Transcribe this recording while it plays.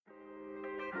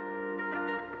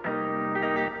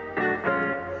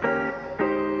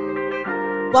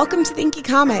Welcome to the Inky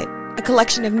Comet, a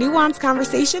collection of nuanced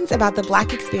conversations about the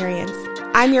Black experience.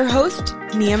 I'm your host,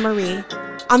 Nia Marie.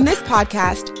 On this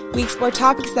podcast, we explore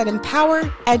topics that empower,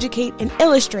 educate, and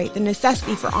illustrate the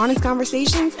necessity for honest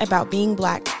conversations about being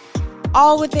Black,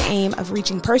 all with the aim of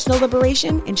reaching personal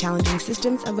liberation and challenging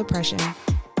systems of oppression.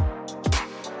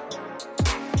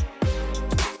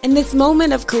 In this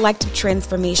moment of collective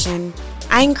transformation,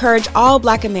 I encourage all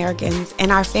Black Americans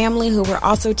and our family who were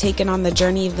also taken on the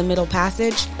journey of the Middle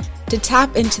Passage to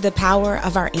tap into the power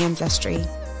of our ancestry.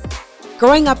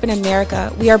 Growing up in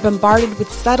America, we are bombarded with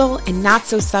subtle and not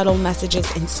so subtle messages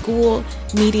in school,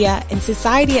 media, and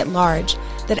society at large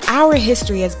that our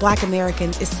history as Black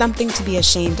Americans is something to be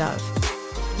ashamed of.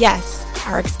 Yes,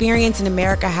 our experience in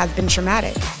America has been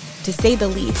traumatic, to say the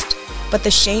least, but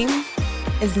the shame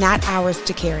is not ours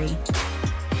to carry.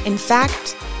 In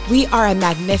fact, we are a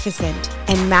magnificent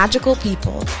and magical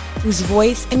people whose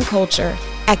voice and culture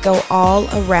echo all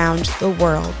around the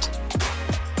world.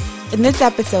 In this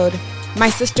episode, my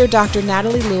sister Dr.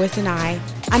 Natalie Lewis and I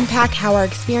unpack how our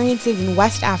experiences in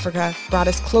West Africa brought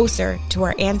us closer to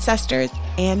our ancestors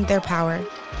and their power.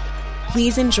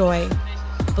 Please enjoy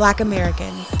Black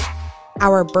Americans.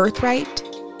 Our birthright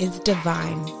is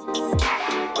divine.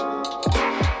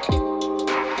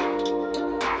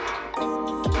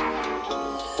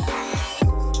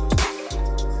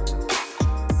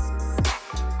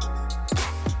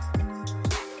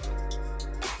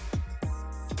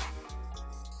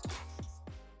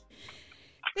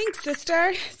 Thanks,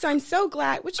 sister. So I'm so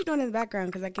glad. What you doing in the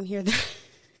background? Because I can hear the...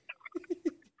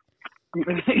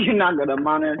 You're not going to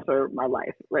monitor my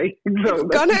life, right? So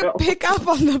it's going to pick up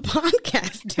on the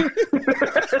podcast, dude.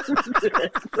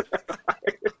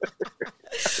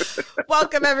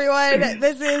 Welcome, everyone.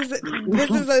 This is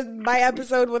my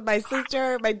episode with my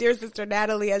sister, my dear sister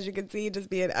Natalie. As you can see, just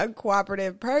being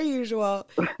uncooperative per usual.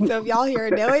 So if y'all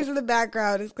hear noise in the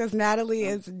background, it's because Natalie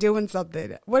is doing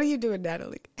something. What are you doing,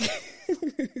 Natalie?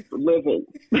 Living,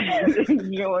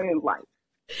 enjoying life.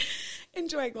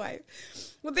 Enjoying life.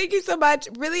 Well, thank you so much.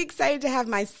 Really excited to have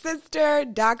my sister,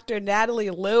 Dr. Natalie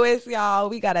Lewis, y'all.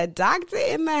 We got a doctor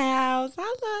in the house.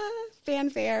 Holla.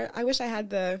 Fanfare. I wish I had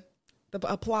the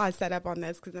applause set up on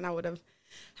this because then I would have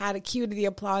had a cue to the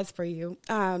applause for you.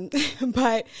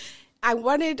 But I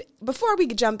wanted, before we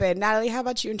jump in, Natalie, how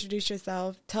about you introduce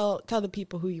yourself? Tell the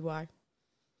people who you are.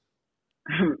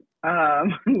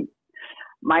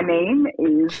 My name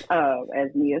is,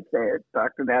 as Nia said,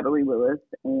 Dr. Natalie Lewis,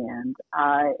 and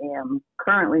I am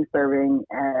currently serving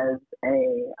as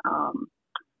a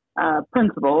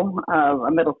principal of a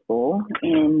middle school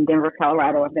in Denver,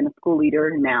 Colorado. I've been a school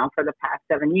leader now for the past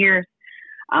 7 years.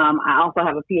 I also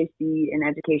have a PhD in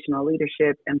educational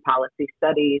leadership and policy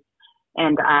studies,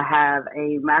 and I have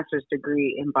a master's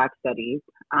degree in Black studies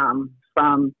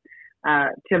from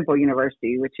Temple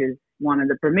University, which is one of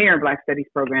the premier Black studies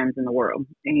programs in the world.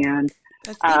 And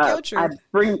I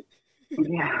bring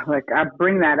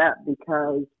that up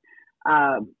because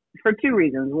for two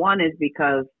reasons. One is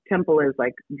because Temple is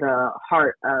like the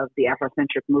heart of the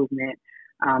Afrocentric movement.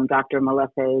 Dr.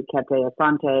 Molefe Kete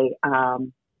Asante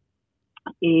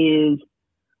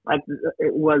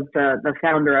was the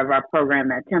founder of our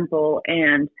program at Temple,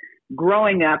 and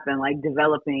growing up and like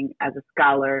developing as a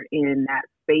scholar in that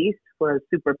space was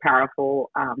super powerful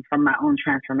from my own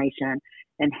transformation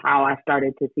and how I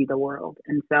started to see the world.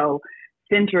 And so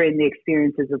centering the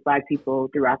experiences of Black people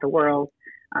throughout the world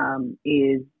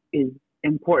is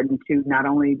important to not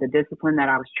only the discipline that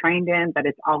I was trained in, but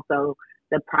it's also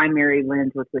the primary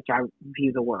lens with which I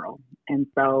view the world. And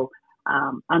so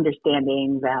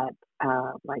understanding that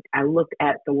I look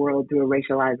at the world through a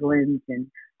racialized lens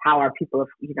and how are people,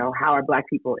 how are Black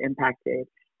people impacted?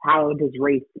 How does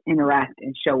race interact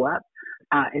and show up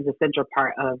is a central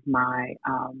part of my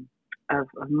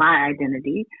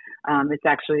identity. It's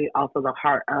actually also the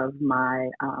heart of my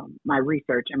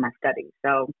research and my study.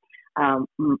 So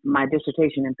my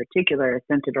dissertation in particular is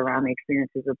centered around the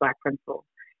experiences of Black principals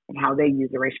and how they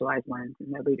use a racialized lens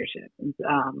in their leadership. And so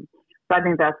I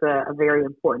think that's a very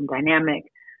important dynamic.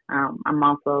 I'm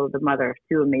also the mother of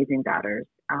two amazing daughters,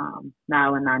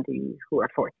 Nile and Nandi, who are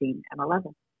 14 and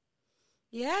 11.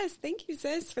 Yes, thank you,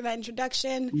 sis, for that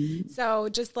introduction. Mm-hmm. So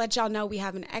just to let y'all know, we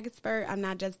have an expert. I'm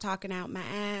not just talking out my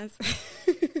ass.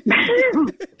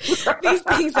 These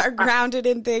things are grounded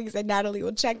in things, and Natalie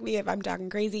will check me if I'm talking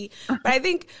crazy. But I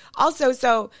think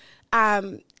also,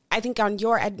 I think on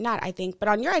your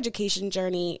education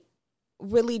journey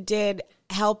really did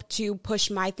helped to push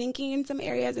my thinking in some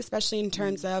areas, especially in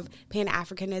terms of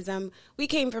Pan-Africanism. We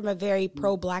came from a very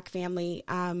pro-Black family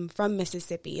from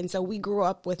Mississippi. And so we grew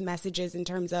up with messages in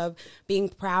terms of being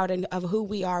proud and of who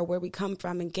we are, where we come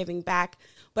from, and giving back.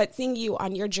 But seeing you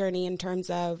on your journey in terms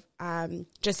of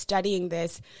just studying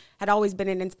this had always been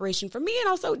an inspiration for me, and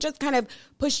also just kind of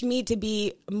pushed me to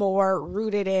be more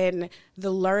rooted in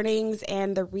the learnings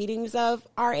and the readings of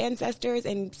our ancestors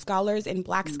and scholars and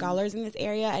Black scholars in this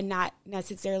area, and not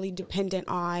necessarily dependent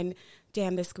on,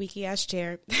 damn, the squeaky ass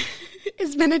chair.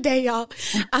 It's been a day, y'all.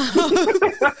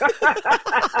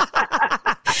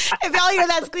 If y'all hear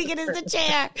that squeaking, it's the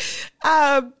chair.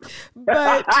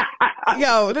 But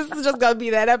yo, this is just gonna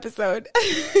be that episode.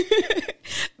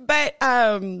 But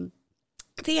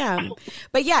damn.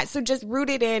 But yeah, so just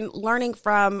rooted in learning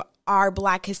from our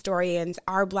Black historians,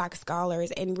 our Black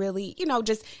scholars, and really,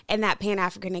 just in that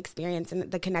Pan-African experience and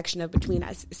the connection of between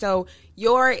us. So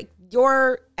your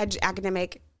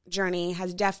academic journey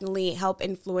has definitely helped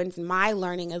influence my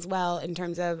learning as well, in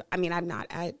terms of, I'm not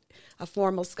a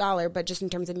formal scholar, but just in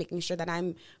terms of making sure that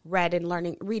I'm read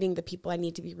and reading the people I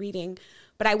need to be reading.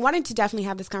 But I wanted to definitely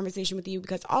have this conversation with you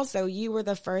because also you were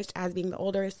the first, as being the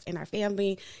oldest in our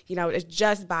family, it's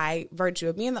just by virtue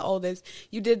of being the oldest,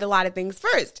 you did a lot of things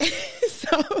first.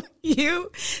 So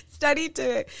you studied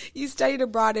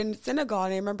abroad in Senegal.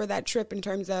 And I remember that trip in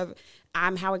terms of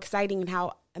how exciting and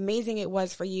how amazing it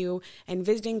was for you, and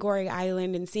visiting Gorée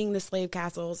Island and seeing the slave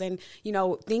castles, and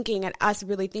thinking, and us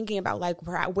really thinking about like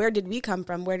where did we come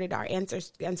from, where did our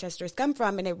ancestors come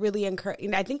from, and it really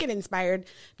I think it inspired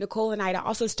Nicole and I to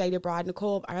also study abroad.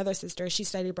 Nicole, our other sister, she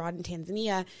studied abroad in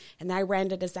Tanzania, and I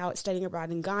rounded us out studying abroad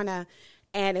in Ghana,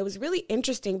 and it was really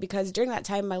interesting because during that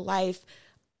time in my life,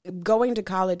 going to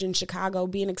college in Chicago,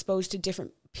 being exposed to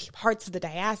different parts of the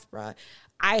diaspora,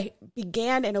 I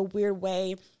began in a weird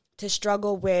way to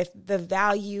struggle with the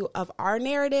value of our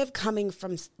narrative coming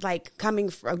from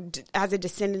as a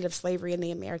descendant of slavery in the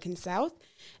American South.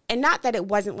 And not that it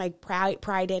wasn't like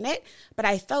pride in it, but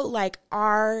I felt like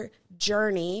our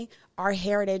journey, our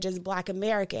heritage as Black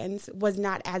Americans was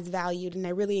not as valued. And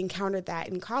I really encountered that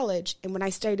in college. And when I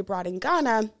studied abroad in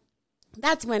Ghana,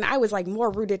 that's when I was like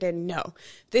more rooted in, no,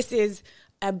 this is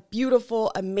a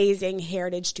beautiful, amazing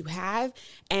heritage to have.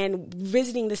 And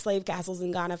visiting the slave castles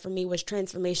in Ghana for me was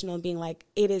transformational, and being like,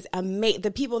 it is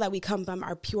the people that we come from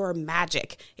are pure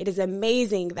magic. It is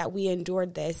amazing that we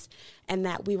endured this and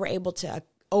that we were able to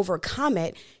overcome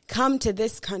it, come to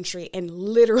this country and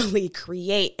literally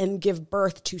create and give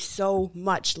birth to so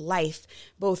much life,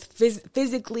 both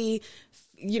physically,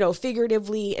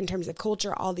 figuratively, in terms of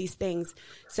culture, all these things.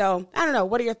 So I don't know.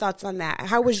 What are your thoughts on that?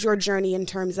 How was your journey in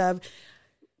terms of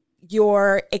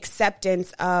your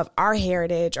acceptance of our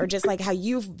heritage, or just like how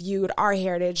you viewed our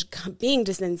heritage, being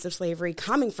descendants of slavery,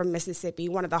 coming from Mississippi,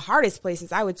 one of the hardest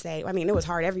places, I would say. I mean, it was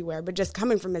hard everywhere, but just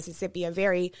coming from Mississippi, a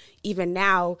very, even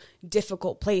now,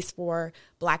 difficult place for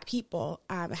Black people.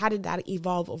 How did that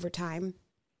evolve over time?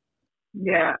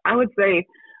 Yeah, I would say,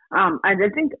 I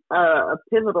think a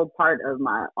pivotal part of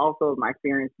my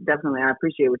experience, definitely, I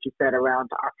appreciate what you said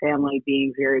around our family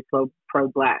being very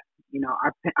pro-Black.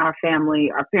 Our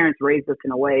family, our parents raised us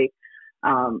in a way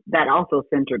that also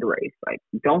centered race. Like,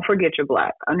 don't forget you're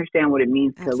Black. Understand what it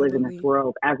means to live in this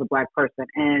world as a Black person.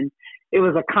 And it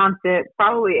was a constant,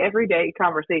 probably everyday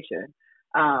conversation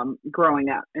growing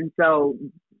up. And so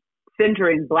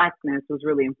centering Blackness was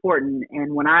really important.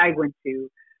 And when I went to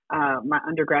my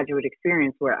undergraduate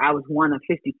experience, where I was one of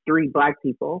 53 Black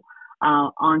people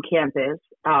on campus,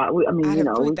 we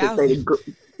could say,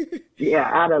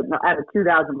 out of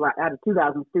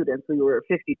 2,000 students, we were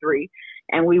 53,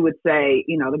 and we would say,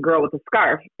 the girl with the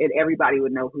scarf, and everybody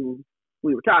would know who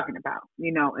we were talking about,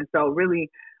 and so really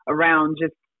around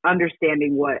just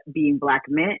understanding what being Black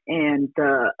meant. And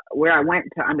where I went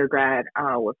to undergrad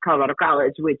was Colorado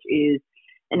College, which is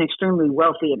an extremely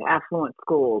wealthy and affluent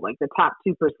school, like the top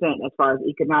 2% as far as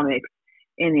economics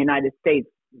in the United States.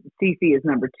 CC is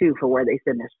number 2 for where they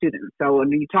send their students. So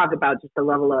when you talk about just the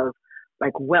level of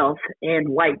like wealth and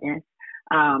whiteness,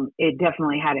 it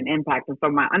definitely had an impact. And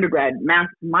so my undergrad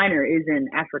minor is in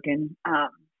African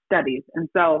studies. And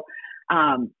so,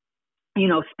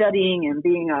 studying and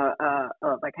being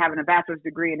like having a bachelor's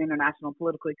degree in international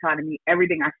political economy,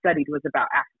 everything I studied was about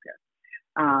Africa.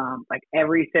 Like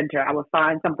every center, I would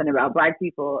find something about Black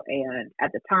people. And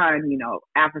at the time,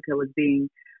 Africa was being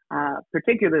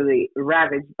particularly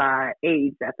ravaged by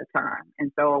AIDS at the time.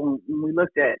 And so when we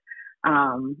looked at,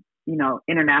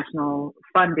 international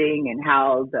funding and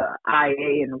how the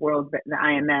IA and the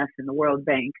IMF and the World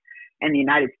Bank and the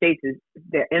United States,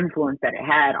 the influence that it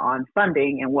had on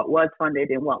funding and what was funded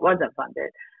and what wasn't funded,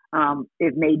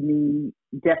 it made me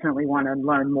definitely want to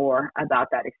learn more about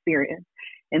that experience.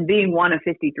 And being one of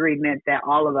 53 meant that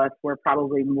all of us were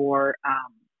probably more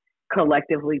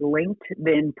collectively linked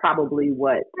than probably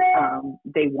what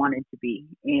they wanted to be.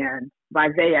 And by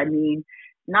they, I mean,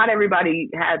 not everybody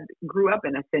grew up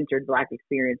in a centered Black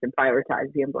experience and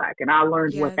prioritized being Black. And I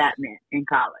learned what that meant in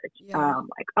college. Yeah.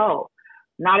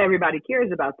 Not everybody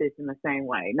cares about this in the same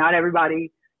way. Not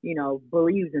everybody,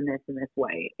 believes in this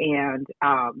way. And,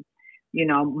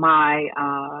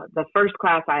 the first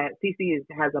class CC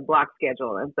has a block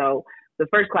schedule. And so the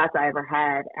first class I ever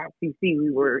had at CC,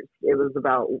 it was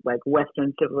about like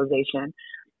Western civilization.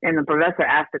 And the professor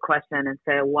asked a question and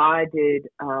said, why do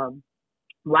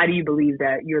you believe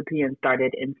that Europeans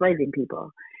started enslaving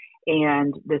people?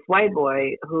 And this white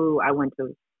boy who I went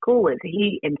to school with,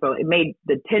 so it made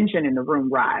the tension in the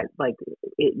room rise,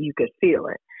 you could feel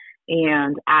it.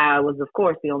 And I was, of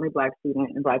course, the only Black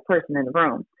student and Black person in the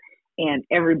room. And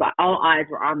all eyes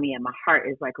were on me, and my heart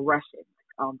is like rushing.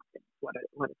 Oh my goodness, what is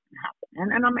going to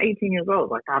happen? And I'm 18 years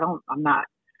old. I've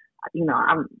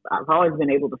always been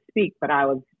able to speak, but I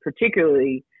was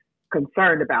particularly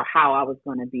concerned about how I was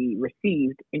going to be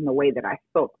received in the way that I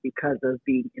spoke because of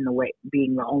being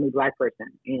the only Black person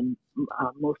in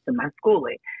most of my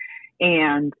schooling.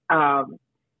 And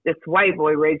this white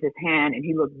boy raised his hand and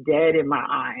he looked dead in my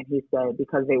eye and he said,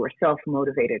 because they were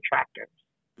self-motivated tractors.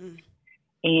 Mm.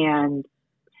 And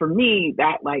for me,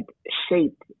 that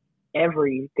shaped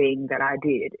everything that I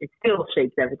did. It still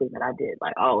shapes everything that I did.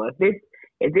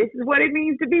 If this is what it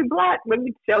means to be Black, let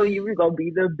me tell you, we're going to be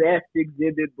the best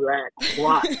exhibit Black.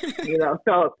 Watch,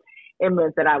 So it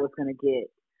meant that I was going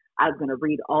to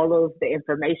read all of the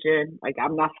information.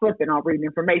 I'm not slipping on reading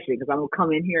information because I'm going to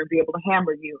come in here and be able to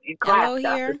hammer you in class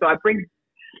stuff.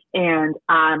 And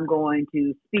I'm going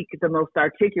to speak the most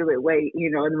articulate way,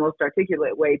 in the most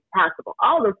articulate way possible.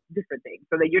 All those different things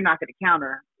so that you're not going to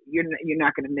counter, you're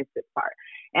not going to miss this part.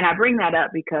 And I bring that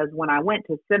up because when I went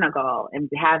to Senegal and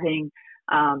having,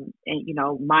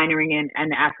 minoring in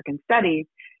African studies,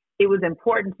 it was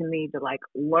important to me to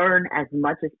learn as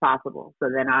much as possible so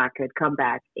then I could come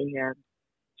back and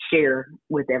share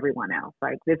with everyone else.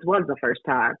 This was the first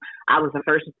time I was the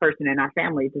first person in our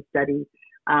family to study,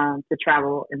 to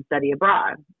travel and study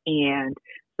abroad. And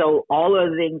so all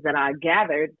of the things that I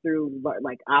gathered through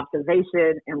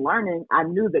observation and learning, I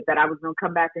knew that I was going to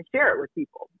come back and share it with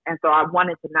people. And so I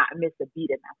wanted to not miss a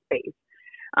beat in that space.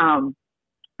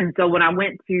 And so when I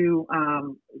went to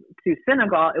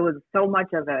Senegal, it was so much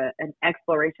of an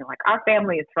exploration. Our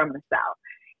family is from the South.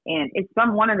 And it's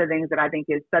one of the things that I think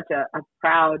is such a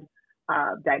proud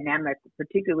dynamic,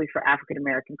 particularly for African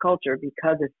American culture,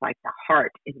 because it's the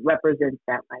heart. It represents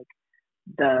that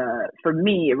for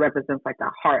me, it represents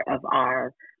the heart of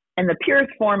and the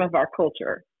purest form of our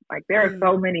culture. There are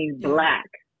so many Black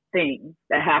things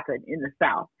that happen in the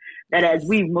South that as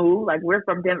we move, we're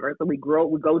from Denver, so we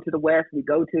go to the West, we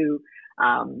go to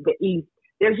the East.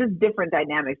 There's just different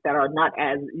dynamics that are not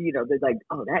as, there's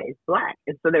oh, that is Black.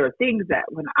 And so there were things that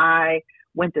when I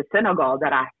went to Senegal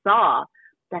that I saw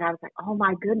that I was oh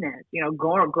my goodness,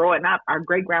 growing up, our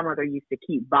great grandmother used to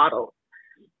keep bottles.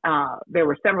 There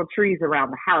were several trees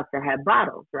around the house that had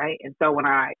bottles, right? And so when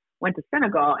I went to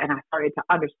Senegal and I started to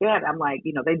understand, I'm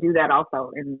they do that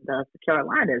also in the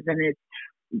Carolinas, and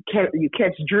you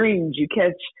catch dreams, you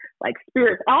catch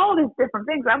spirits, all these different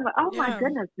things. I'm oh my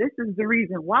goodness, this is the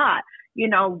reason why,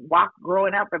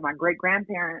 growing up and my great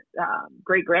grandparents,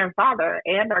 great grandfather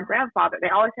and our grandfather, they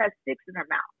always had sticks in their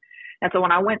mouth. And so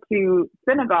when I went to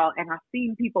Senegal and I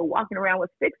seen people walking around with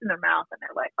sticks in their mouth, and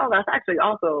they're oh, that's actually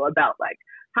also about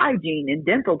hygiene and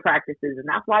dental practices, and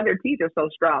that's why their teeth are so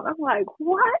strong. I'm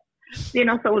what? So it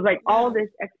was all this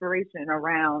exploration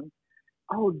around,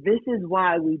 oh, this is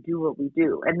why we do what we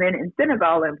do. And then in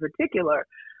Senegal in particular,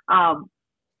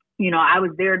 I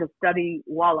was there to study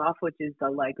Wolof, which is the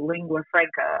lingua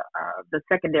franca, the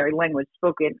secondary language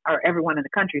spoken, or everyone in the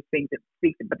country speaks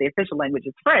it, but the official language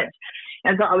is French.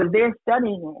 And so I was there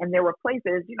studying, and there were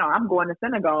places, I'm going to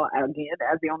Senegal again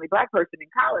as the only Black person in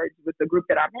college with the group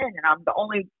that I'm in,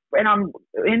 and I'm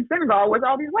in Senegal with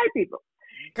all these white people.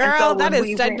 Girl, so that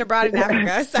is studying abroad in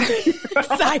Africa.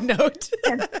 Side note.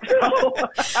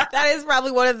 That is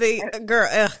probably one of the,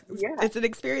 it's an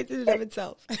experience in and of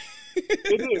itself.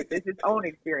 It is. It's its own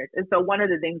experience. And so one of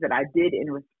the things that I did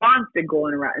in response to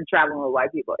going around and traveling with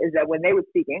white people is that when they would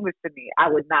speak English to me, I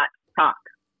would not talk.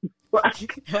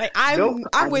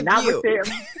 I'm with you.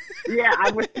 Yeah,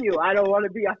 I'm with you. I don't want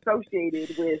to be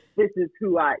associated with this is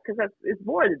who because it's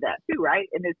more than that too, right?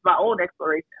 And it's my own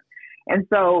exploration. And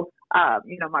so,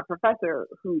 my professor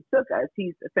who took us,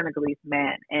 he's a Senegalese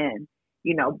man, and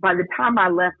by the time I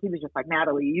left, he was just like,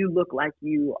 Natalie, you look like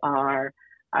you are,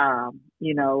 from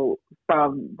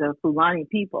the Fulani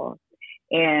people.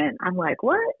 And I'm like,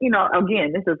 what?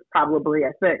 Again, this is probably,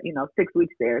 I spent, 6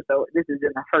 weeks there. So this is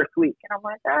in the first week. And I'm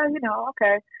like,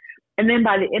 okay. And then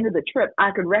by the end of the trip,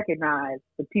 I could recognize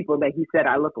the people that he said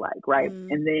I look like, right?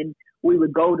 And then we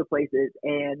would go to places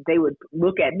and they would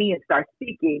look at me and start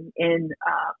speaking in,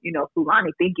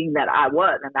 Fulani, thinking that I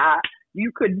was. And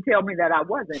you couldn't tell me that I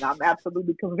wasn't. I'm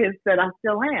absolutely convinced that I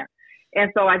still am.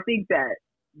 And so I think that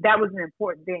was an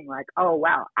important thing. Like, oh,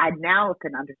 wow, I now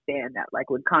can understand that, like,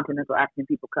 when continental African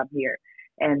people come here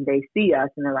and they see us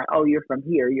and they're like, oh, you're from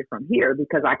here,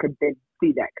 because I could then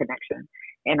see that connection.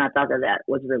 And I thought that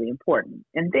was really important.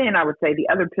 And then I would say the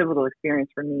other pivotal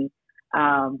experience for me,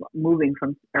 moving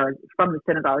from the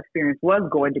Senegal experience, was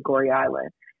going to Goree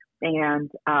Island.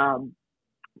 And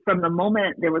from the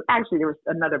moment there was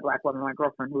another Black woman, my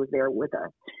girlfriend, who was there with us.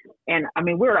 And I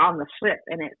mean, we were on the ship,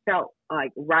 and it felt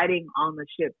like riding on the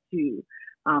ship to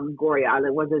Goree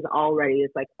Island was its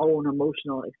like own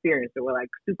emotional experience. So we're like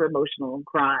super emotional and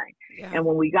crying. Yeah. And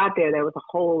when we got there, there was a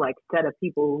whole like set of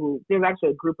people there's actually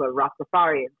a group of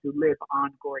Rastafarians who live on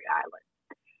Goree Island.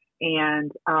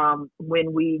 And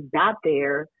when we got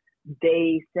there,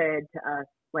 they said to us,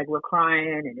 like, we're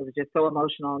crying, and it was just so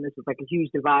emotional. And this was like a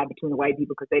huge divide between the white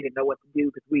people because they didn't know what to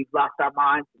do because we've lost our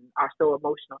minds and are so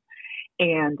emotional.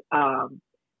 And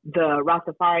the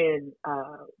Rastafarian,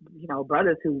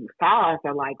 brothers who saw us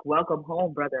are like, welcome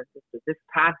home, brother and sister. This is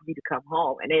time for you to come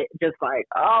home. And it just like,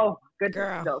 oh,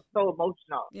 goodness, so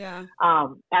emotional. Yeah.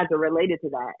 As it related to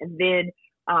that. And then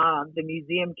the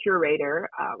museum curator,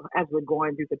 as we're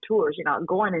going through the tours,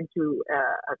 going into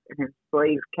an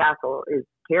enslaved castle is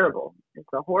terrible.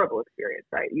 It's a horrible experience,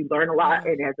 right? You learn a lot,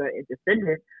 and as a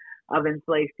descendant of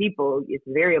enslaved people, it's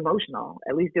very emotional.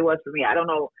 At least it was for me. I don't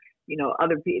know,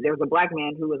 other people. There was a Black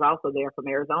man who was also there from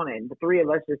Arizona, and the three of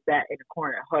us just sat in the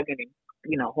corner hugging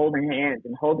and, holding hands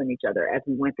and holding each other as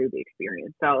we went through the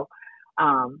experience. So,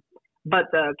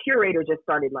 but the curator just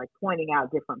started like pointing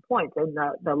out different points, and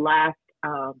the last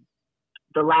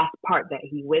part that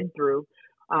he went through,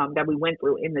 that we went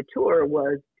through in the tour,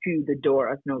 was to the door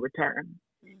of no return.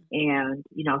 And,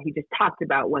 he just talked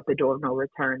about what the door of no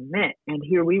return meant. And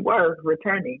here we were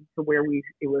returning to where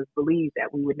it was believed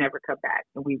that we would never come back.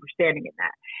 And we were standing in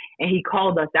that. And he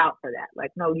called us out for that.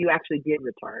 Like, no, you actually did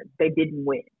return. They didn't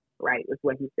win, right? Was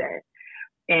what he said.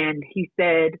 And he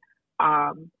said,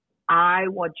 I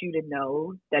want you to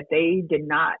know that they do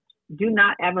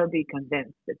not ever be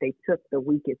convinced that they took the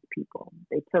weakest people.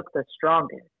 They took the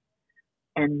strongest.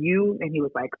 And he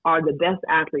was like, are the best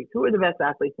athletes. Who are the best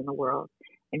athletes in the world?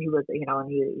 And he was,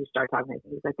 and he started talking to us.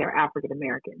 He was like, they're African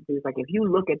Americans. He was like, if you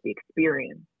look at the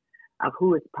experience of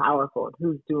who is powerful and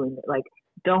who's doing it, like,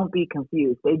 don't be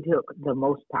confused. They took the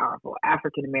most powerful.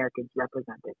 African Americans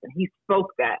represented. And he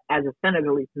spoke that as a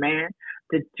Senegalese man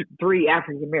to three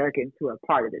African Americans who are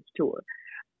part of this tour.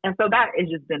 And so that has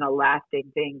just been a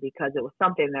lasting thing, because it was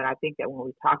something that I think that when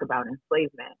we talk about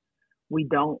enslavement, we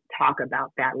don't talk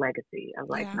about that legacy of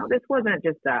like, no, this wasn't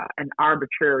just an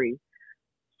arbitrary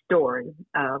story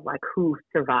of like who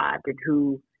survived and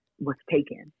who was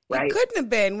taken, right? It couldn't have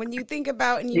been, when you think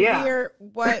about and you hear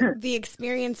what the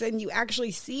experience, and you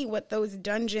actually see what those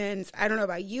dungeons, I don't know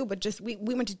about you, but just we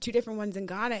went to two different ones in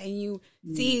Ghana, and you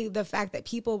see the fact that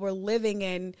people were living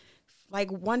in like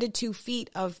 1 to 2 feet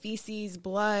of feces,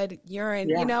 blood,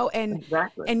 urine, and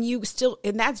and you still,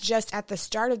 and that's just at the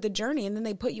start of the journey. And then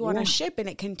they put you on a ship and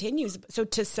it continues. So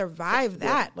to survive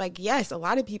that, like, yes, a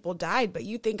lot of people died, but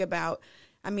you think about,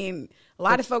 I mean, a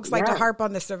lot of folks like to harp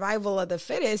on the survival of the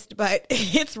fittest, but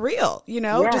it's real,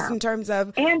 just in terms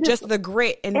of just the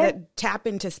grit and the tap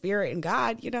into spirit and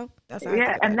God, that's how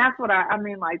and that's what I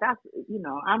mean, like, that's,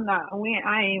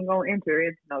 I ain't gonna enter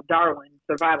into no Darwin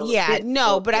survival. Yeah,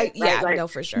 no, but like, no,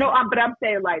 for sure. No, but I'm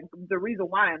saying, like, the reason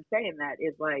why I'm saying that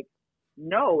is like,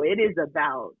 no, it is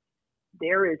about,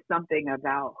 there is something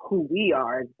about who we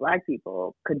are as Black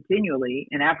people continually,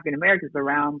 and African Americans,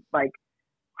 around like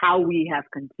how we have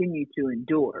continued to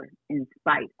endure in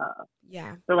spite of.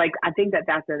 Yeah. So like, I think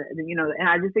that's and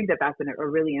I just think that's a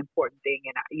really important thing.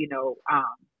 And,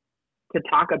 to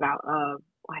talk about,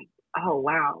 like, oh,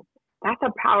 wow, that's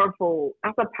a powerful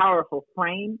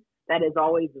frame that is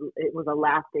always, it was a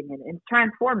lasting and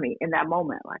transformed me in that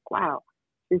moment. Like, wow,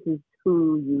 this is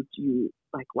who you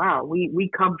like, wow, we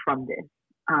come from this,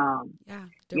 and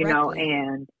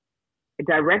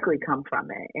directly come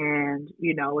from it. And,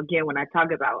 again, when I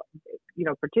talk about,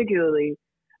 particularly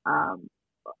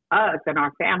us and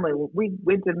our family, we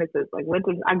went to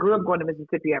I grew up going to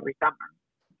Mississippi every summer.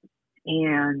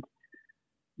 And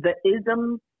the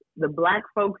isms the Black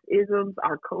folks isms,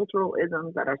 our cultural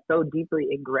isms that are so deeply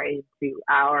ingrained to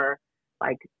our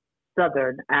like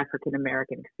Southern African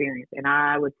American experience. And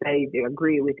I would say to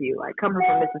agree with you, like coming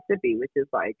from Mississippi, which is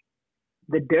like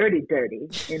the dirty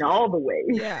in all the ways.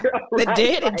 Yeah. Right?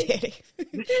 The dirty.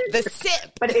 The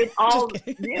sip. But in all,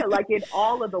 like in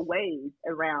all of the ways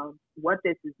around what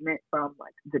this has meant, from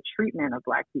like the treatment of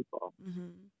Black people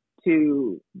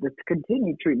to the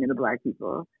continued treatment of Black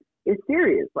people, is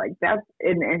serious. Like that's,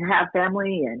 and have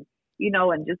family and, you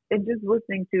know, and just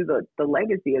listening to the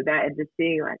legacy of that and just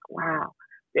seeing like, wow,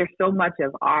 there's so much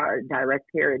of our direct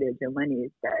heritage and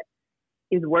lineage that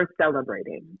is worth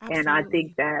celebrating. Absolutely. And I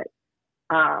think that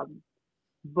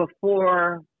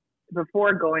before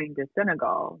going to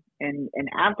Senegal and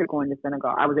after going to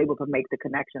Senegal, I was able to make the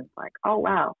connections like, oh,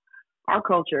 wow, our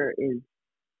culture is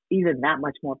even that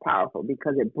much more powerful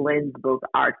because it blends both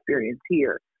our experience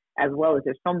here as well as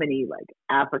there's so many like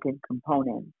African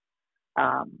components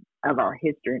of our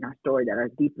history and our story that are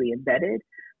deeply embedded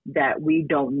that we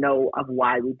don't know of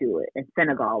why we do it. And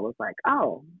Senegal was like,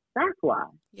 oh, that's why.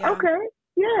 Yeah. Okay.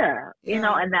 Yeah. You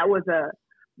know, and that was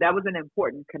an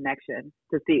important connection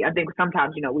to see. I think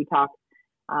sometimes, you know, we talk,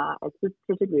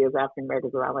 specifically as African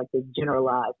Americans, around like this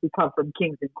generalized, we come from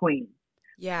kings and queens.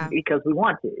 Yeah. Because we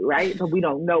want to, right? But we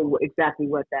don't know exactly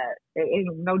what that,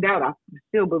 and no doubt I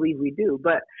still believe we do,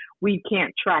 but we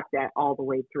can't track that all the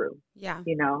way through. Yeah.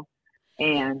 You know?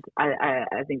 And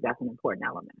I think that's an important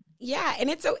element. Yeah. And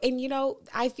and you know,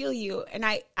 I feel you. And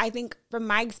I think from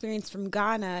my experience from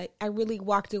Ghana, I really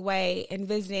walked away and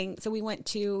visiting. So we went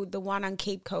to the one on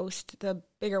Cape Coast, the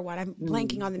bigger one. I'm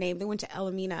blanking on the name. They went to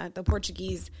Elmina, the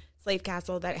Portuguese slave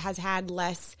castle that has had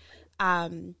less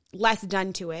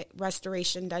done to it,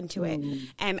 restoration done to it.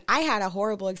 And I had a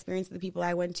horrible experience with the people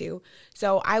I went to.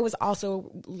 So I was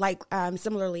also like,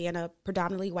 similarly in a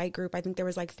predominantly white group. I think there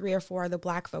was like 3 or 4 of the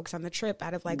Black folks on the trip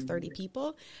out of like 30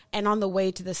 people. And on the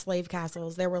way to the slave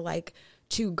castles, there were like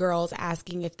 2 girls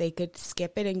asking if they could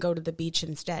skip it and go to the beach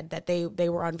instead, that they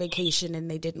were on vacation and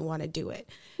they didn't want to do it.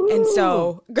 Ooh. And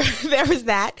so there was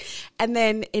that. And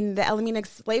then in the Elmina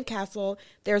slave castle,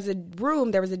 there was a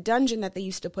dungeon that they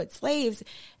used to put slaves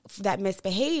that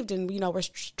misbehaved and, you know, were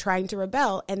trying to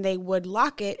rebel, and they would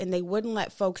lock it and they wouldn't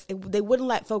let folks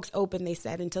open, they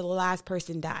said, until the last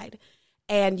person died.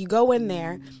 And you go in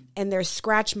there and there's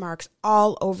scratch marks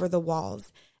all over the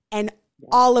walls. And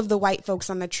all of the white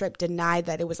folks on the trip denied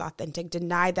that it was authentic,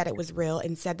 denied that it was real,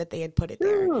 and said that they had put it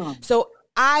there. Yeah. So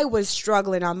I was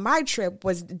struggling on my trip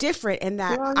was different in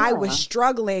that I was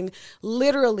struggling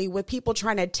literally with people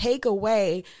trying to take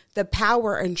away the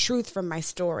power and truth from my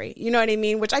story. You know what I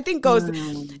mean? Which I think goes,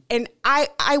 and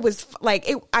I was like,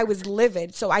 I was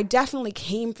livid. So I definitely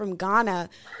came from Ghana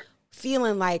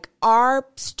feeling like our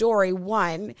story,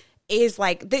 one, is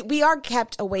like that we are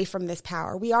kept away from this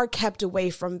power. We are kept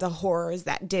away from the horrors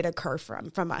that did occur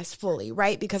from us fully,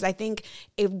 right? Because I think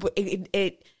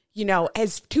it you know,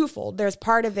 is twofold. There's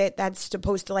part of it that's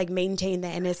supposed to like maintain the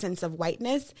innocence of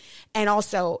whiteness, and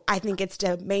also I think it's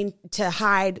to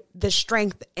hide the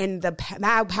strength and the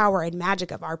power and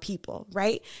magic of our people,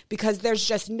 right? Because there's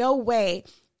just no way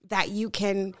that you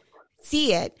can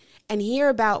see it and hear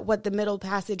about what the Middle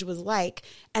Passage was like,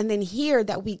 and then hear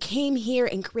that we came here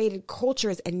and created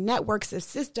cultures and networks of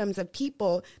systems of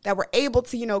people that were able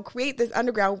to, you know, create this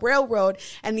Underground Railroad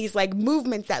and these like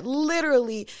movements that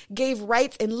literally gave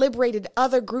rights and liberated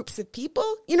other groups of people.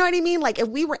 You know what I mean? Like if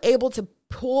we were able to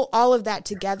pull all of that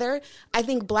together, I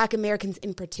think Black Americans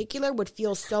in particular would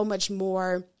feel so much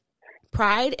more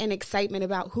pride and excitement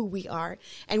about who we are.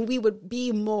 And we would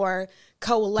be more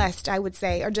coalesced, I would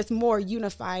say, or just more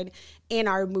unified in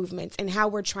our movements and how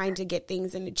we're trying to get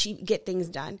things and get things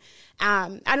done.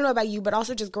 I don't know about you, but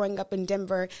also just growing up in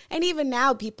Denver. And even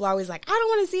now people are always like, I don't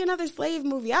want to see another slave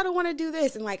movie. I don't want to do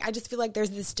this. And like, I just feel like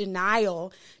there's this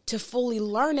denial to fully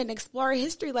learn and explore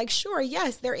history. Like, sure,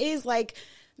 yes, there is like,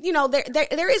 you know,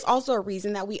 there is also a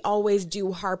reason that we always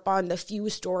do harp on the few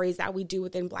stories that we do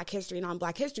within Black History and on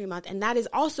Black History Month, and that is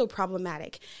also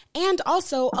problematic. And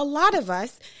also, a lot of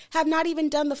us have not even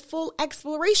done the full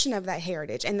exploration of that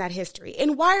heritage and that history.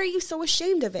 And why are you so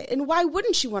ashamed of it? And why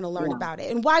wouldn't you want to learn about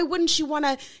it? And why wouldn't you want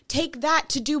to take that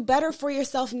to do better for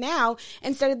yourself now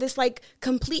instead of this like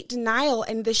complete denial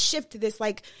and this shift to this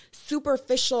like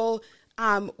superficial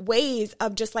ways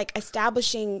of just like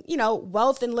establishing, you know,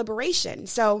 wealth and liberation.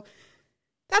 So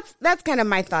that's kind of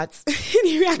my thoughts.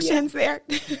 Any reactions there?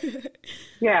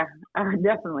 Yeah,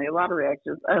 definitely a lot of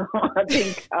reactions. I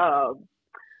think, I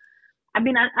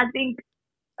think,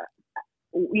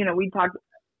 you know, we talked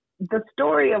the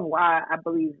story of why I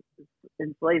believe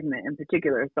enslavement in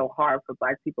particular is so hard for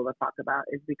Black people to talk about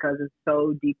is because it's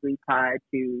so deeply tied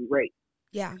to race.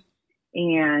 Yeah.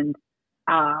 And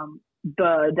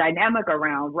the dynamic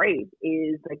around rape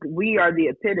is like we are the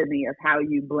epitome of how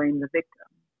you blame the victim.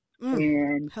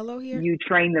 And Hello here. you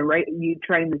train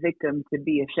the victim to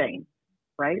be ashamed,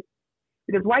 right?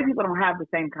 Because white people don't have the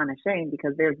same kind of shame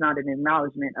because there's not an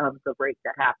acknowledgement of the rape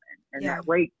that happened. And that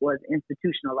rape was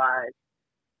institutionalized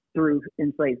through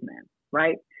enslavement,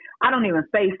 right? I don't even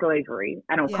say slavery.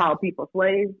 I don't call people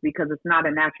slaves because it's not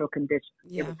a natural condition.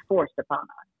 It was forced upon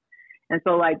us. And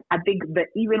so, like, I think that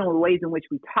even the ways in which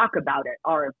we talk about it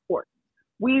are important.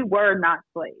 We were not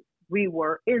slaves. We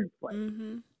were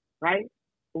enslaved, right?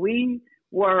 We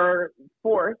were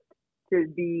forced to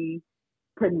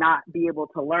not be able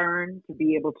to learn, to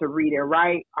be able to read and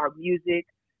write. Our music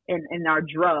and our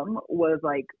drum was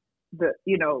like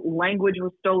language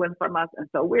was stolen from us. And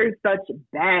so we're such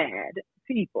bad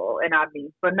people, and I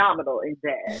mean phenomenal and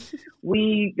bad.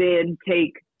 We then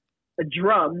take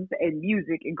drums and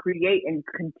music and create and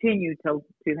continue to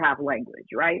have language,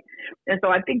 right? And so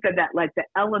I think that like the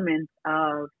elements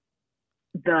of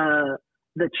the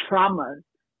traumas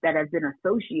that have been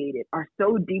associated are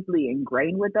so deeply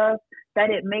ingrained with us that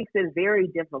it makes it very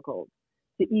difficult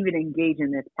to even engage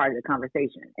in this part of the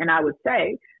conversation. And I would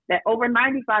say that over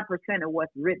 95% of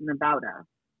what's written about us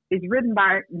is written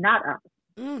by not us.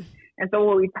 And so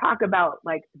when we talk about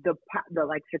like the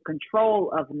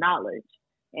control of knowledge,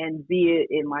 and be it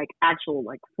in like actual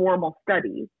like formal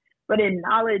studies, but in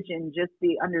knowledge and just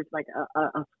the under like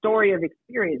a story of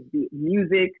experience, be it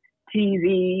music,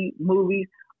 TV, movies,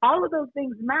 all of those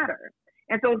things matter.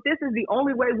 And so if this is the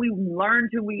only way we learn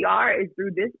who we are is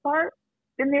through this part,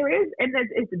 then there is, and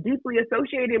it's deeply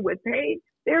associated with pain,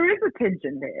 there is a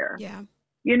tension there. Yeah.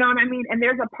 You know what I mean? And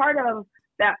there's a part of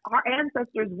that our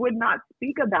ancestors would not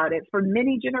speak about it for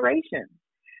many generations.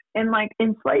 And like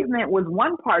enslavement was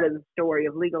one part of the story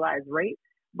of legalized rape,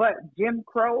 but Jim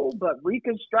Crow, but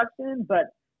Reconstruction, but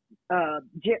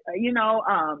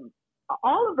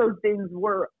all of those things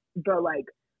were the like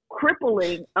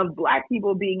crippling of Black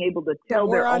people being able to tell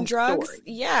their own drugs story.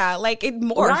 Yeah, like it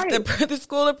morphed the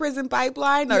school to prison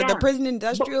pipeline or the prison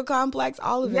industrial complex,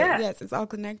 all of it. Yes, it's all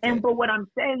connected. But what I'm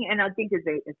saying, and I think is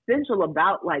essential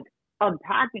about like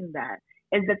unpacking that,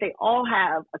 is that they all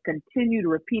have a continued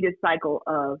repeated cycle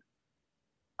of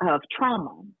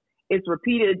trauma. It's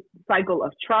repeated cycle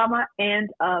of trauma and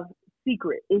of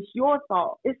secret. It's your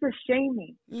fault. It's a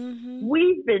shaming.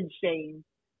 We've been shamed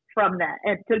from that.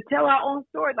 And to tell our own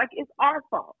story, like it's our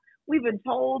fault. We've been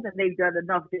told, and they've done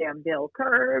enough damn bell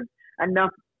curves,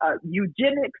 enough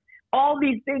eugenics, all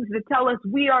these things to tell us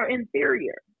we are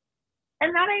inferior.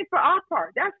 And that ain't for our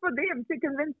part. That's for them to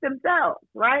convince themselves,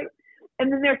 right?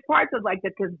 And then there's parts of like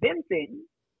the convincing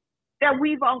that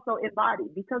we've also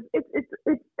embodied, because it's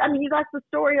I mean, that's the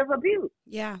story of abuse.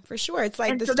 Yeah, for sure. It's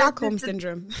like the Stockholm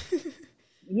syndrome.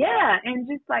 Yeah, and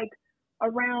just like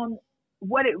around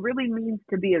what it really means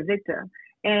to be a victim.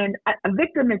 And a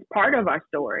victim is part of our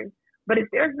story, but if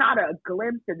there's not a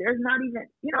glimpse, and there's not even,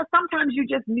 sometimes you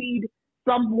just need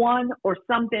someone or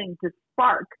something to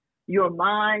spark your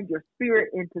mind, your spirit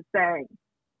into saying,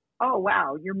 oh,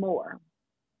 wow, you're more.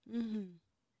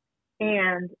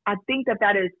 And I think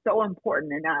that is so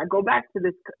important. And I go back to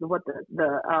this, what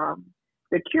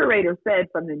the curator said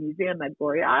from the museum at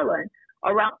Glory Island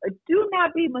around, do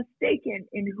not be mistaken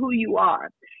in who you are.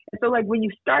 And so like when you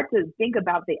start to think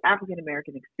about the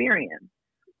African-American experience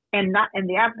and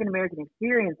the African-American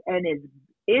experience and its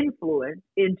influence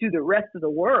into the rest of the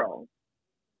world,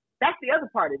 that's the other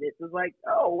part of this. It's like,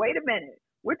 oh, wait a minute.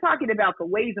 We're talking about the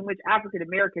ways in which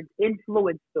African-Americans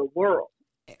influence the world.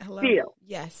 Hello. Still.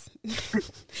 Yes.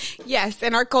 Yes.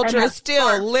 And our culture is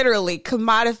still literally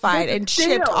commodified and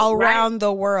shipped all around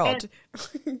the world.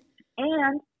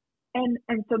 And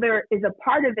so there is a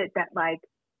part of it that like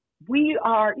we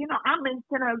are,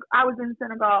 I was in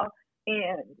Senegal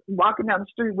and walking down the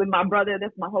street with my brother.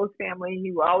 That's my host family.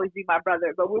 He will always be my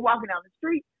brother. But we're walking down the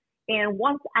street. And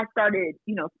once I started,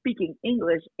 speaking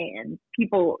English, and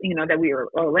people, that we were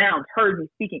around heard me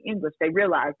speaking English, they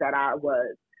realized that I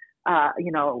was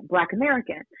Black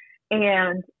American.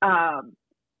 And I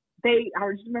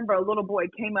just remember a little boy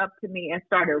came up to me and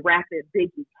started rapping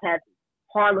Biggie, Heavy,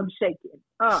 Harlem Shaking,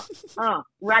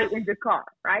 right in the car,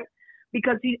 right?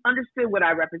 Because he understood what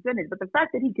I represented. But the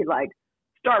fact that he could like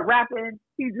start rapping,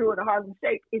 he's doing a Harlem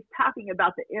Shake, is talking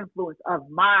about the influence of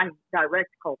my direct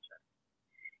culture.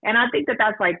 And I think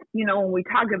that's like, when we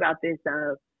talk about this,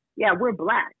 we're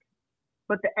Black,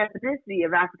 but the ethnicity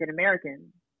of African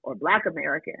American or Black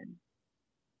American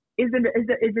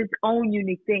is its own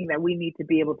unique thing that we need to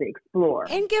be able to explore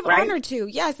and give honor to.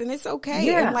 Yes, and it's okay.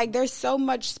 Yeah. And like, there's so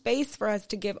much space for us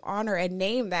to give honor and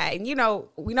name that. And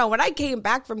when I came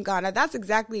back from Ghana, that's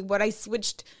exactly what I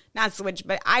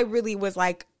but I really was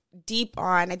like deep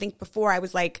on. I think before I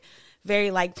was like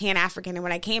very like Pan-African. And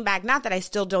when I came back, not that I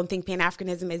still don't think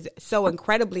Pan-Africanism is so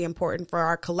incredibly important for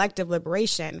our collective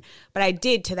liberation, but I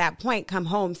did to that point come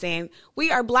home saying, we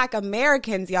are Black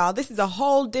Americans, y'all. This is a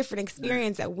whole different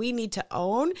experience that we need to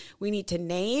own. We need to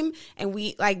name, and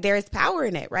there's power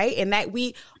in it, right? And that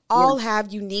we all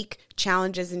have unique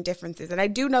challenges and differences. And I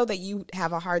do know that you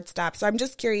have a hard stop. So I'm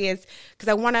just curious, because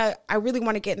I really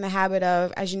want to get in the habit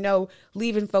of, as you know,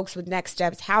 leaving folks with next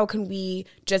steps. How can we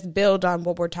just build on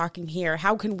what we're talking here?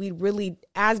 How can we really,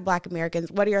 as Black Americans,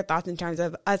 what are your thoughts in terms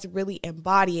of us really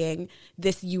embodying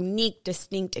this unique,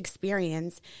 distinct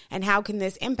experience? And how can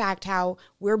this impact how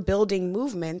we're building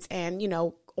movements and,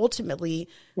 ultimately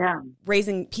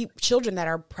raising children that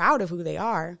are proud of who they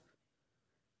are?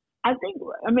 I think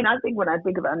when I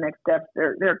think about next steps,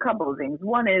 there are a couple of things.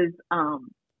 One is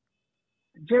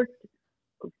just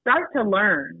start to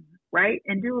learn, right?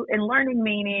 And learning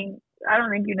meaning, I don't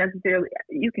think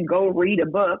you can go read a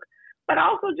book, but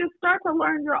also just start to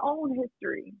learn your own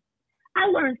history. I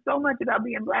learned so much about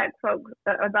being Black folks,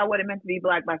 about what it meant to be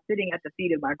Black by sitting at the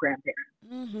feet of my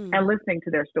grandparents and listening to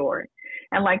their story.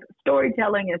 And like,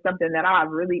 storytelling is something that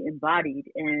I've really embodied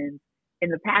and in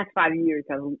the past 5 years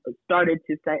have started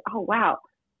to say, oh, wow,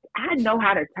 I know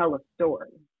how to tell a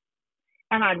story.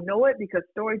 And I know it because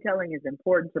storytelling is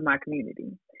important to my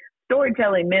community.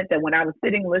 Storytelling meant that when I was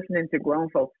sitting listening to grown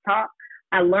folks talk,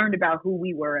 I learned about who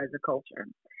we were as a culture.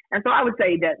 And so I would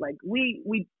say that like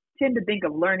we tend to think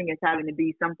of learning as having to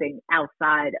be something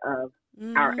outside of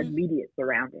our immediate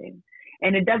surroundings.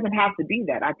 And it doesn't have to be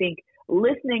that. I think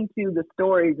listening to the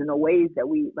stories and the ways that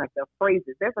we, like the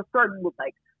phrases, there's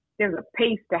a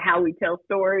pace to how we tell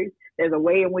stories. There's a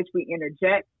way in which we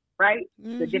interject, right?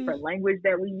 The different language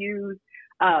that we use.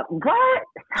 What?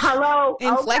 Hello?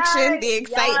 Inflection, okay. The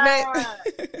excitement.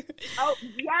 Yes. Oh,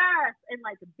 yes. And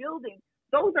like building,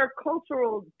 those are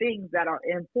cultural things that are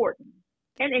important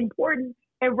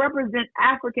and represent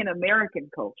African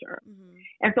American culture.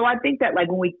 And so I think that like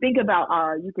when we think about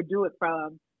you could do it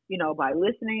from, by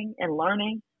listening and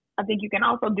learning. I think you can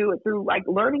also do it through like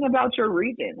learning about your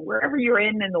region, wherever you're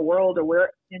in the world or where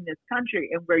in this country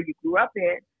and where you grew up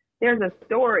in. There's a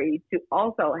story to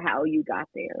also how you got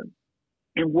there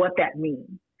and what that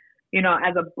means.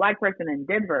 As a Black person in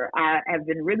Denver, I have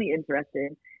been really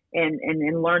interested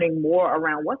in learning more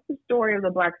around what's the story of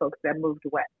the Black folks that moved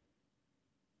west.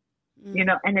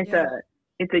 And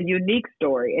it's a unique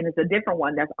story, and it's a different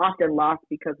one that's often lost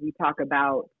because we talk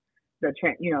about the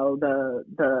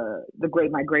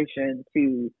Great Migration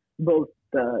to both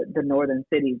the northern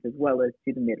cities as well as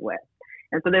to the Midwest.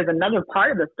 And so there's another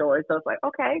part of the story. So it's like,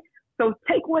 okay, so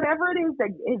take whatever it is that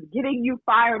is getting you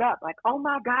fired up. Like, oh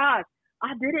my gosh,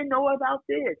 I didn't know about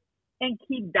this. And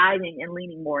keep diving and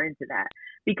leaning more into that.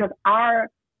 Because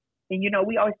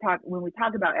we always talk, when we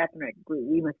talk about ethnic group,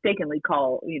 we mistakenly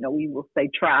call, we will say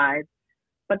tribes.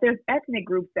 But there's ethnic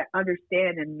groups that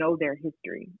understand and know their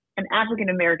history. And African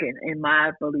American, in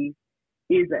my belief,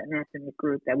 is an ethnic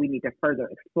group that we need to further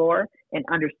explore and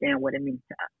understand what it means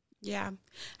to us. Yeah.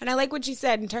 And I like what you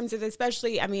said in terms of,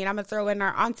 especially, I'm going to throw in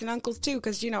our aunts and uncles too,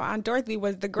 because, Aunt Dorothy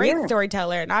was the great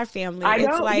storyteller in our family.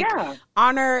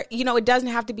 Honor, it doesn't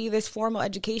have to be this formal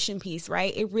education piece,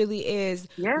 right? It really is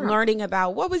learning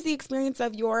about what was the experience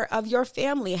of your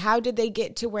family? How did they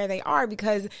get to where they are?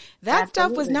 Because that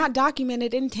stuff was not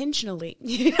documented intentionally.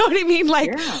 You know what I mean?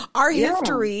 Like our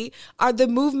history, the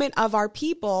movement of our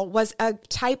people was a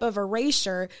type of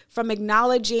erasure from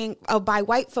acknowledging by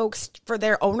white folks for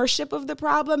their ownership of the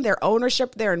problem, their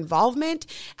involvement,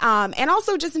 and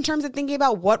also just in terms of thinking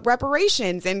about what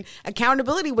reparations and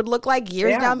accountability would look like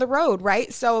years down the road,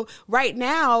 right? So right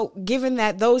now, given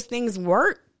that those things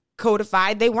weren't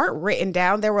codified, they weren't written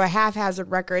down, there were haphazard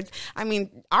records. I mean,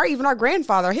 even our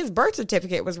grandfather, his birth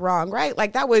certificate was wrong, right?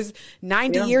 Like that was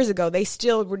 90 years ago. They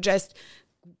still were just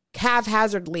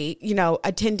haphazardly,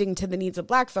 attending to the needs of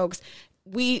Black folks.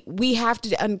 We have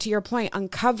to your point,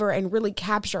 uncover and really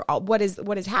capture what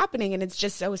is happening. And it's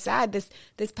just so sad.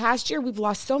 This past year, we've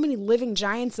lost so many living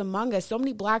giants among us, so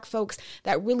many Black folks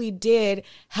that really did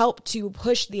help to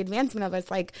push the advancement of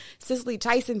us. Like Cicely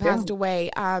Tyson passed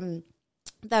away.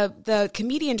 The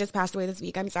comedian just passed away this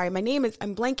week. I'm sorry. I'm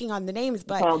blanking on the names,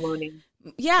 but Paul Mooney.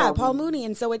 Yeah, Paul Mooney.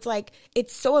 And so it's like,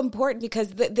 it's so important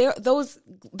because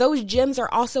those gems are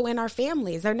also in our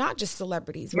families. They're not just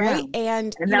celebrities, right?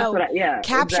 And that's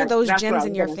capture those gems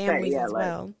in your families as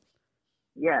well.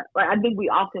 Yeah. Like, I think we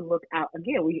often look out,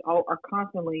 again, we all are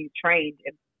constantly trained,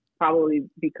 and probably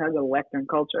because of Western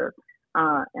culture,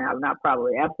 and I'm not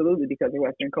probably, absolutely because of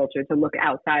Western culture, to look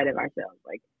outside of ourselves.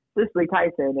 Like Cicely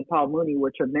Tyson and Paul Mooney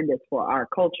were tremendous for our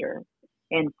culture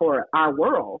and for our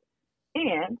world.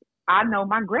 And I know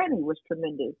my granny was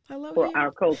tremendous for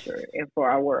our culture and for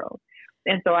our world.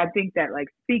 And so I think that, like,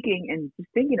 speaking and just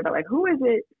thinking about, like, who is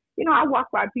it? You know, I walk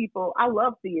by people. I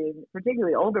love seeing,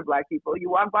 particularly older Black people. You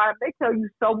walk by them, they tell you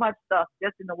so much stuff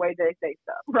just in the way they say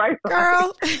stuff, right?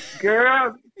 Girl. Like,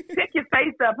 girl, pick your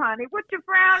face up, honey. What you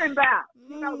frowning about?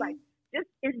 You know, like, just,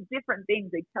 it's different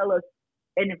things they tell us.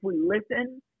 And if we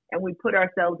listen and we put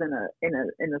ourselves in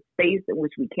a space in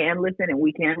which we can listen and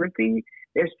we can receive,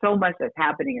 there's so much that's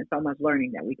happening and so much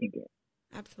learning that we can get.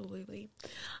 Absolutely.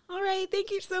 All right.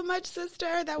 Thank you so much,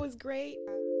 sister. That was great.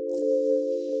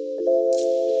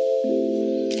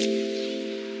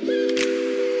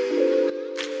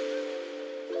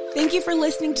 Thank you for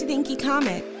listening to The Inky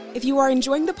Comet. If you are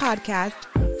enjoying the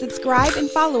podcast, subscribe and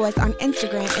follow us on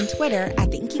Instagram and Twitter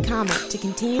at The Inky Comet to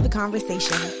continue the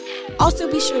conversation. Also,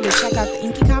 be sure to check out the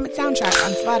Inky Comet soundtrack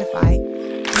on Spotify.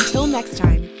 Until next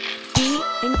time.